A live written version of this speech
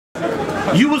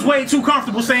You was way too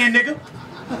comfortable saying nigga.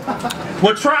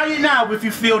 Well, try it now if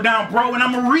you feel down, bro, and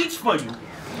I'ma reach for you.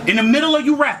 In the middle of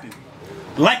you rapping.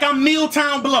 Like I'm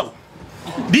Milltown Blow.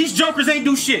 These jokers ain't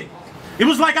do shit. It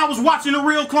was like I was watching a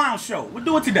real clown show. We'll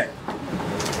do it today.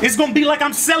 It's gonna be like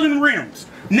I'm selling rims.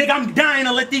 Nigga, I'm dying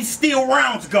to let these steel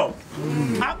rounds go.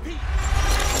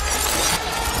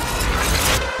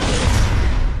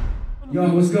 Yo,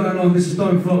 what's going on? This is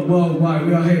Don't Flop Worldwide.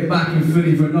 We are here back in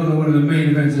Philly for another one of the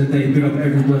main events of the day. Big up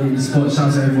everybody in the spot. Shout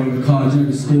out to everyone in the car during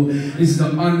the score. This is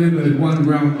an unlimited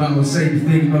one-round battle. Same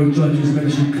thing, no judges. Make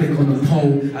sure you click on the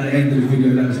poll at the end of the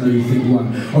video. Let us know you think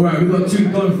won. Alright, we've got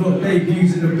two Don't Flop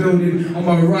debuts in the building. On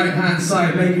my right-hand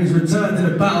side, making his return to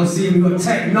the battle scene, we've got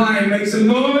TECH9. Make some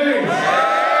noise!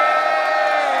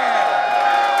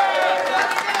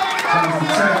 Shout out to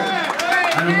Tech.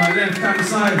 And on my left hand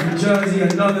side from Jersey,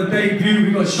 another debut.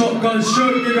 We got Shotgun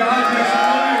Shook, give it up, make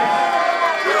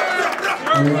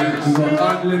some noise. Alright, we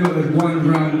got unlimited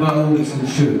one-round battles and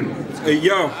Shook. Hey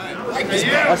yo,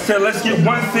 I said let's get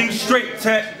one thing straight,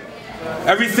 Tech.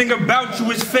 Everything about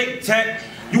you is fake, Tech.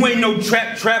 You ain't no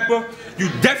trapper. You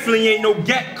definitely ain't no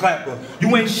gat clapper.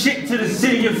 You ain't shit to the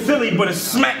city of Philly but a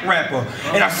smack rapper.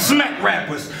 And I smack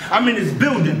rappers. I'm in this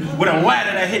building with a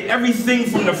ladder that hit everything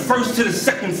from the first to the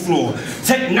second floor.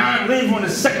 TECH9 live on the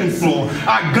second floor.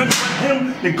 I gun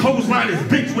him, then clothesline his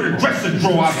bitch with a dresser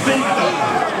drawer. I've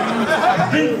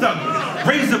been thugging.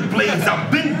 Razor blades, I've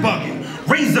been bugging.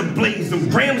 Razor blades and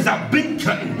grams I've been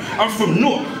cutting. I'm from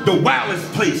North, the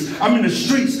wildest place. I'm in the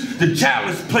streets, the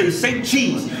childless place. Say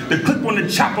cheese, the clip on the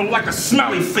chopper like a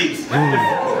smiley face.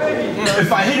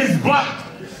 If I hit his block,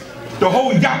 the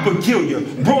whole yacht would kill you.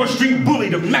 Broad Street bully,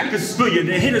 the Mac is spill you.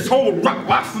 Then hit his whole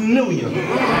rock familiar.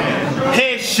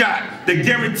 Headshot, the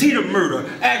guarantee the murder.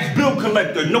 Ask bill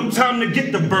collector, no time to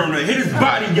get the burner. Hit his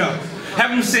body up.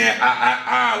 Have him saying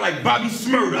like Bobby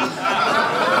Smurda.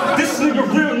 This nigga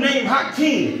real name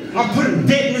Hakeem. I put him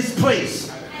dead in his place.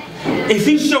 If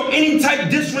he show any type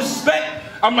disrespect,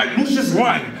 I'm like Lucius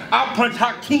Lyon. I'll punch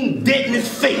Hakeem dead in his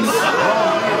face.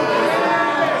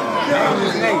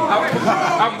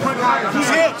 I'll punch Hakeem.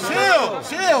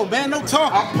 Chill, man, no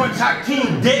talk. I'll punch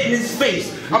Hakeem dead in his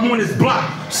face. I'm on his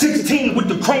block, 16 with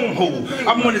the chrome hole.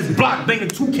 I'm on his block, banging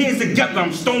two kids together,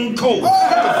 I'm stone cold. The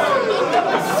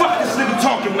fuck this nigga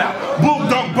talking about?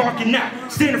 Bulldog barking out.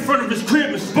 Stand in front of his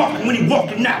crib and sparking when he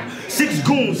walking out. 6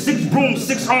 goons, 6 brooms,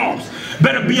 6 arms.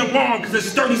 Better be alarmed cause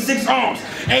there's 36 arms.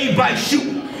 Everybody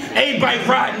shooting, everybody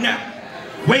riding out.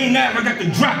 Wayne Ave, I got the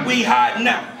drop where he hiding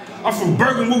out. I'm from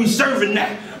Bergen where we serving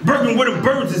that. Bergen where the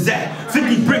birds is at.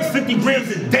 50 bricks, 50 grams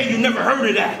a day, you never heard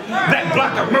of that. Back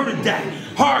block, I murdered that.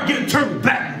 Hard, get a turn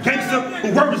back. Gangster,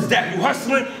 who word is that? Who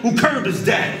hustling, who curb is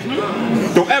that?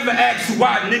 Don't ever ask you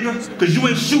why, nigga, cause you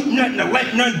ain't shooting nothing to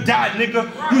let none die, nigga.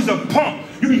 You's a punk.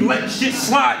 You be letting shit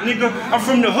slide, nigga. I'm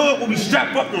from the hood where we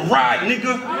strap up and ride,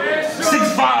 nigga.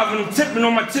 6'5" and I'm tipping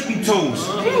on my tippy toes.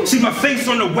 See my face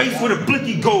on the waist where the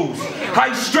blicky goes.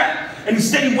 High strap. And he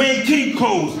steady wearing kitty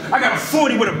clothes. I got a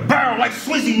 40 with a barrel like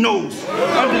Swizzy nose.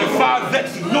 Under the 5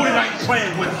 vets, you know that I ain't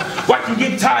playing with him. Watch him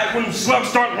get tired when them slugs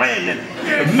start landing.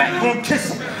 The Mac gonna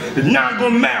kiss him, the 9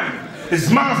 gonna marry him.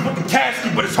 His mom's with the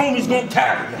casket, but his homies gonna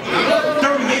carry him.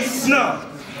 38 snub.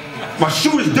 My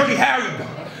shooter's Dirty Harry though.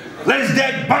 Let his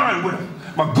dad bond with him.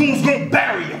 My goons gonna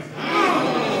bury him.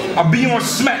 I'll be on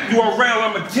smack, URL,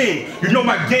 I'm a king. You know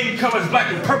my game color's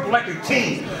black and purple like a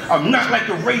king. I'm not like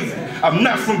a Raven, I'm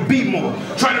not from B-More.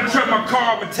 Trying to trap my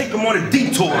car, I'ma take him on a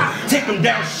detour. Take him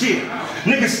down shit.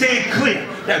 Nigga staying clear.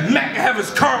 That Mac can have his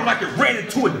car like it ran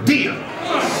into a deer.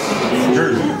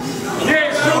 Jersey.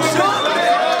 Yeah,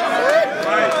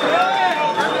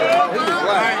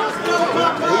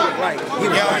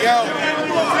 Yo.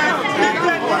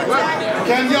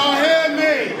 Can y'all hear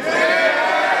me?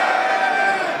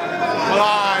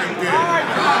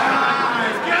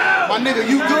 My nigga,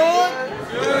 you good?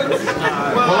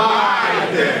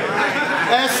 Blinded.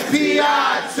 S-P-I-2-T-A-G-E.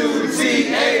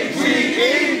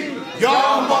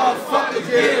 Y'all motherfuckers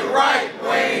get it right,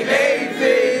 Wayne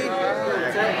A.V.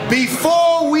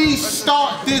 Before we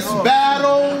start this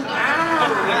battle,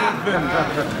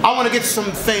 I want to get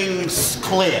some things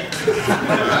clear.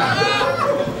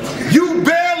 You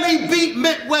barely beat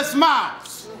Midwest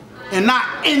Miles and not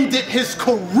ended his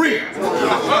career.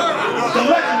 The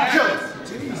legend killer.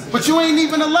 But you ain't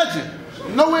even a legend.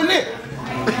 Nowhere near.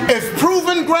 If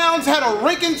Proven Grounds had a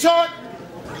ranking chart,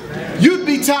 you'd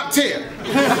be top tier.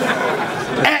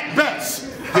 At best,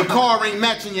 your car ain't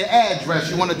matching your address.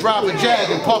 You want to drive a Jag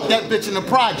and park that bitch in the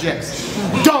projects.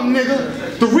 Dumb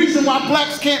nigga. The reason why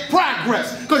blacks can't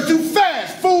progress, because you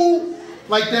fast, fool.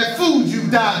 Like that food you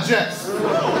digest.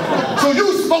 So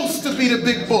you supposed to be the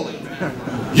big bully.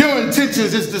 Your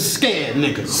intentions is to scare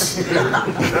niggas.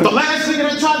 The last nigga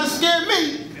that tried to scare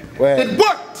me, it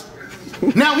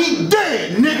worked. Now he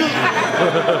dead, nigga.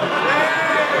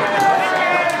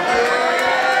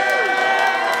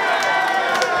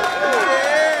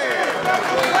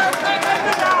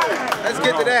 Let's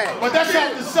get to that. But that's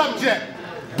not the subject.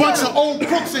 Bunch of old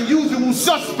crooks and usual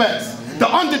suspects. The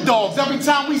underdogs, every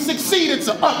time we succeed, it's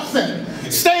an upset.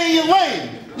 Stay in your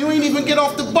lane. You ain't even get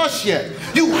off the bus yet.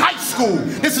 You high school.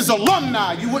 This is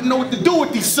alumni. You wouldn't know what to do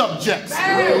with these subjects.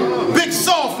 Big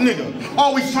soft nigga.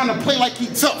 Always trying to play like he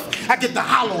tough. I get the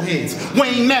hollow heads.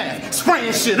 Wayne Nath.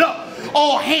 Spraying shit up.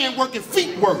 All hand work and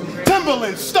feet work.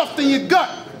 Timberland stuffed in your gut.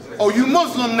 Oh, you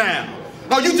Muslim now.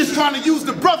 Oh, you just trying to use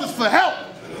the brothers for help.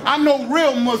 I know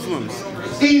real Muslims.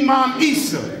 Imam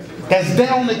Isa. That's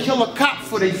down to kill a cop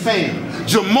for their fam.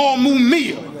 Jamal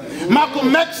Mumia.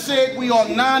 Malcolm X said we are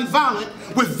non-violent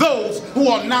with those who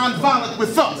are non-violent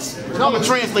with us. I'm gonna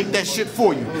translate that shit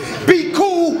for you. Be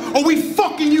cool or we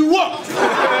fucking you up.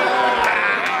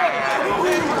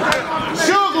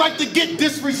 Suge like to get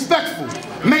disrespectful,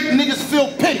 make niggas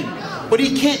feel pity. But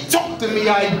he can't talk to me,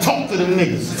 I ain't talk to them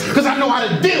niggas. Cause I know how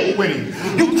to deal with him.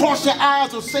 You cross your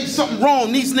eyes or say something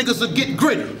wrong, these niggas will get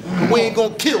gritty. We ain't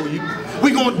gonna kill you.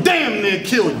 We gonna damn near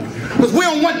kill you. Cause we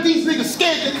don't want these niggas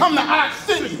scared to come to our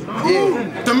city.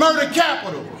 The murder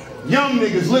capital. Young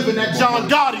niggas living that John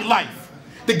Gotti life.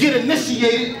 To get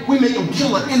initiated, we make them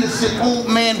kill an innocent old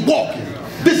man walking.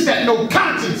 This that no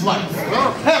conscience life.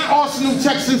 Have Arsenal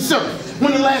text and Surf.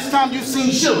 When the last time you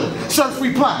seen Suge? Surf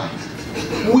replied,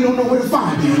 we don't know where to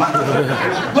find you.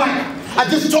 Like, I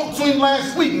just talked to him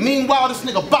last week. Meanwhile, this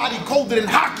nigga body colder than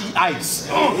hockey ice.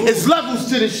 It's levels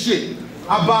to this shit.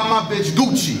 I buy my bitch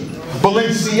Gucci,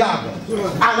 Balenciaga,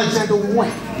 Alexander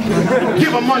Wang.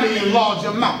 Give her money in large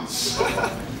amounts.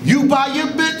 You buy your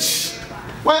bitch,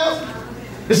 well,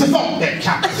 it's a thought that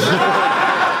counts.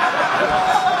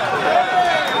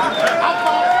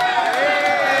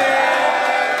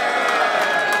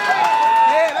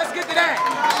 Yeah, let's get to that.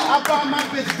 I buy my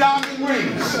bitch diamond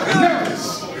rings,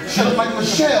 nervous. She look like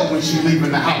Michelle when she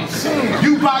leaving the house.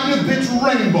 You buy your bitch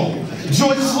Rainbow,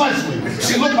 Joyce Leslie.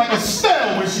 She look like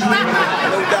Estelle when she leaving the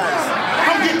house.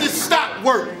 Come get this stock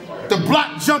work. The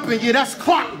block jumping, yeah, that's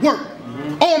clockwork.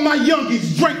 All my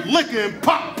youngies drink liquor and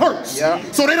pop perks.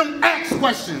 So they don't ask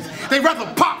questions. They rather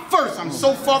pop first. I'm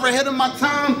so far ahead of my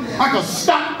time, I can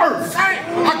stop Earth.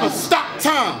 I can stop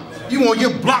time. You on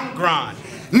your block grind.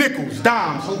 Nickels,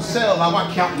 dimes, wholesale, how I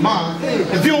count mine.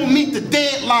 If you don't meet the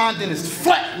deadline, then it's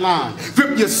flat line.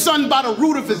 Grip your son by the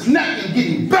root of his neck and get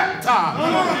him baptized.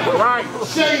 Right.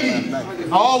 Shady.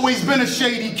 I always been a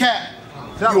shady cat.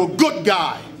 You a good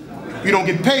guy. You don't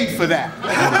get paid for that.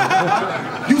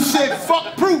 You said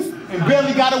fuck proof and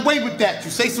barely got away with that. You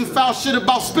say some foul shit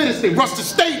about spinners, they rush the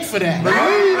stage for that.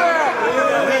 Believe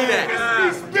that.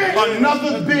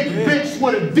 Another big bitch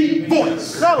with a deep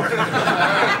voice.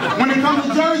 When it comes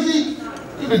to Jersey,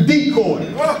 a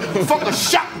decoy. Fuck a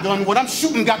shotgun, what I'm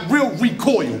shooting got real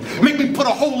recoil. Make me put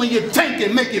a hole in your tank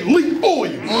and make it leak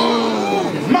oil.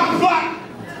 My block,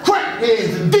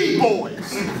 crackheads and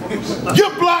D-boys.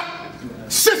 Your block,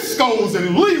 Cisco's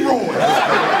and Leroy's.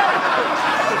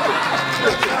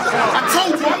 I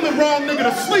told you I'm the wrong nigga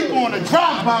to sleep on a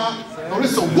drive-by. No,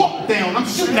 this a walk down. I'm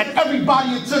shooting at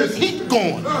everybody until this heat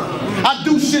gone. I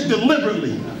do shit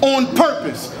deliberately, on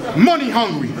purpose, money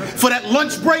hungry. For that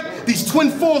lunch break, these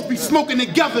twin fours be smoking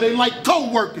together, they like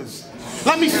co-workers.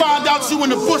 Let me find out you in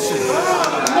the bushes.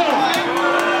 Come on.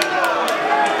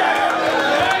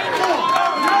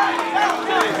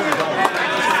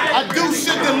 I do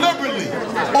shit deliberately,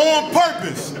 on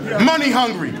purpose, money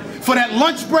hungry. For that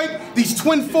lunch break, these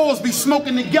twin fours be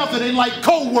smoking together, they like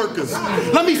co-workers.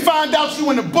 Let me find out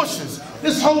you in the bushes.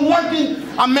 This whole lurking,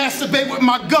 I masturbate with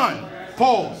my gun.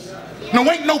 Pause. No,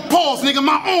 ain't no pause, nigga,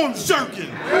 my arm's jerking.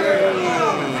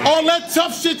 All that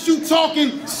tough shit you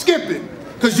talking, skip it,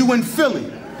 cause you in Philly.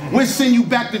 We'll send you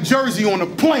back to Jersey on a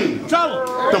plane.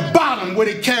 The bottom where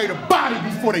they carry the body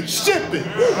before they ship it.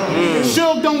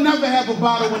 Suge don't never have a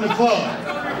bottle in the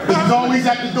club, cause he's always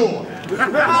at the door.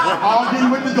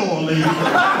 Arguing with the door, lady.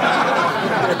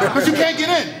 But you can't get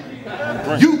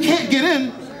in. You can't get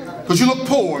in because you look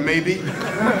poor, maybe.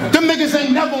 Them niggas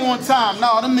ain't never on time.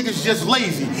 Nah, them niggas just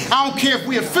lazy. I don't care if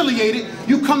we affiliated.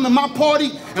 You come to my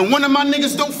party and one of my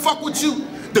niggas don't fuck with you,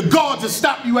 the guards will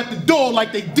stop you at the door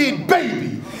like they did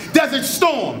Baby. Desert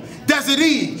Storm, Desert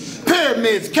Eve,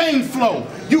 Pyramids, Cane Flow.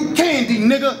 You candy,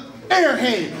 nigga.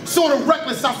 Airhead, sort of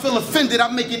reckless, I feel offended, I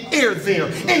make it air there,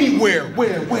 anywhere,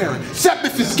 where, except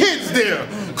if his kids there.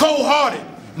 Cold-hearted,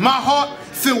 my heart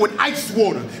filled with ice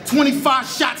water. 25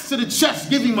 shots to the chest,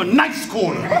 give him a nice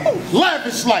quarter.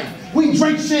 Lavish life, we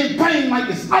drink champagne like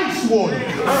it's ice water.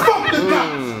 Fuck the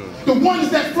cops, the ones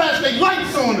that flash their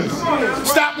lights on us.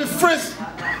 Stop and frisk.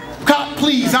 Cop,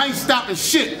 please, I ain't stopping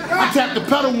shit. I tap the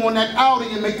pedal on that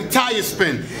Audi and make the tires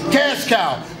spin. Cash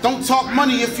cow, don't talk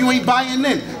money if you ain't buying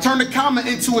in. Turn the comma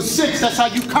into a 6, that's how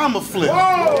you comma flip.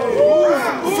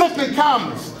 Flipping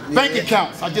commas, bank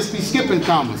accounts, I just be skipping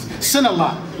commas. Sin a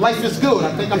lot, life is good,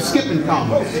 I think I'm skipping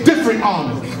commas. Different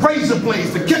armor, razor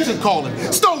blades, the kitchen calling.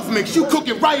 Stove mix, you cook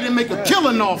it right and make a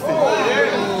killing off it.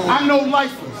 I know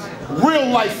lifers, real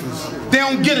lifers. They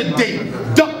don't get a date.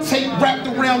 Duct tape wrapped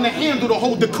around the handle to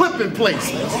hold the clip in place.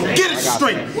 Get it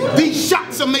straight. These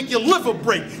shots will make your liver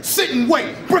break. Sit and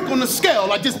wait. Brick on the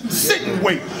scale. I just sit and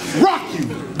wait. Rock you.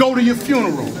 Go to your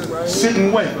funeral. Sit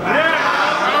and wait.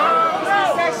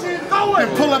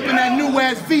 And pull up in that new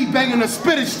ass V banging a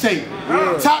spinach tape.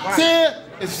 Top tier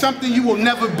is something you will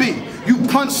never be. You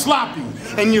punch sloppy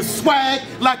and you swag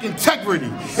like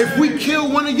integrity. If we kill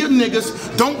one of your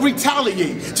niggas, don't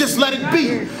retaliate. Just let it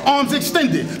be. Arms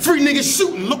extended. 3 niggas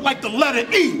shooting look like the letter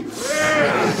E.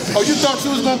 Oh, you thought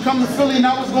you was gonna come to Philly and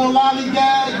I was gonna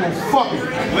lollygag? Well, fuck it.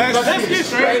 Let's get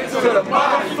straight to the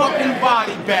motherfucking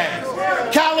body bags.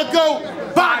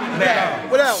 Calico, body bag.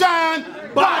 What else? Shine,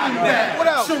 body bag. What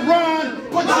else? Sharon,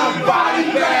 put your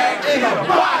body bag in a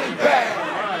body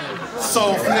bag.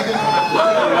 Soft nigga.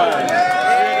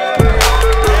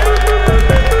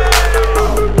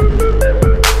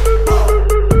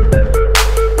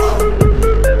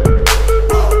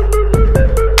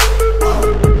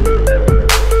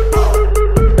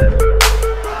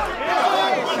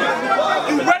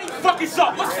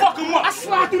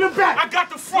 I got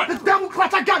the front. The double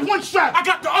clutch, I got one strap. I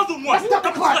got the other one. Let's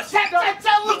double clutch.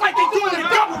 Look